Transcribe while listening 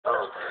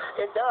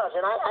It does,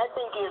 and I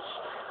think it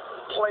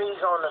plays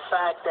on the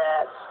fact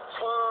that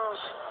teams,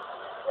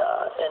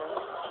 and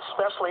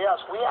especially us,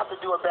 we have to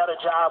do a better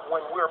job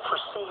when we're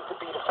perceived to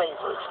be the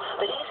favorites.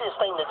 The easiest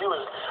thing to do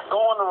is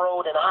go on the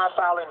road in a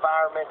hostile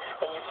environment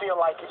and you feel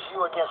like it's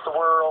you against the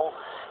world,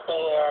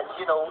 and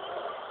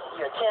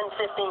you're a 10,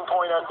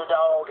 15-point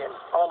underdog, and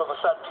all of a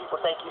sudden people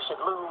think you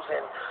should lose,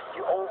 and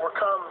you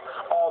overcome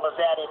all of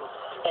that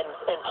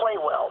and play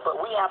well.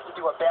 But we have to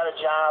do a better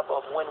job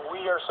of when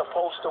we are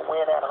supposed to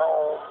win at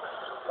home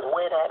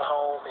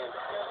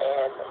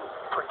and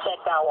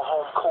protect our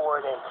home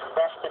court, and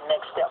that's the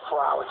next step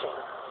for our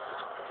team.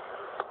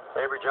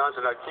 Avery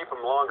Johnson, I'd keep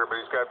him longer,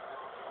 but he's got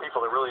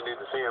people that really need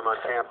to see him on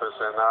campus,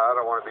 and I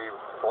don't want to be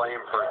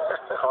blamed for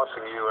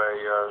costing you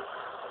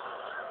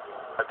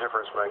a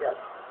difference maker.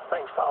 Yeah.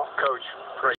 Thanks, Paul. Coach, great.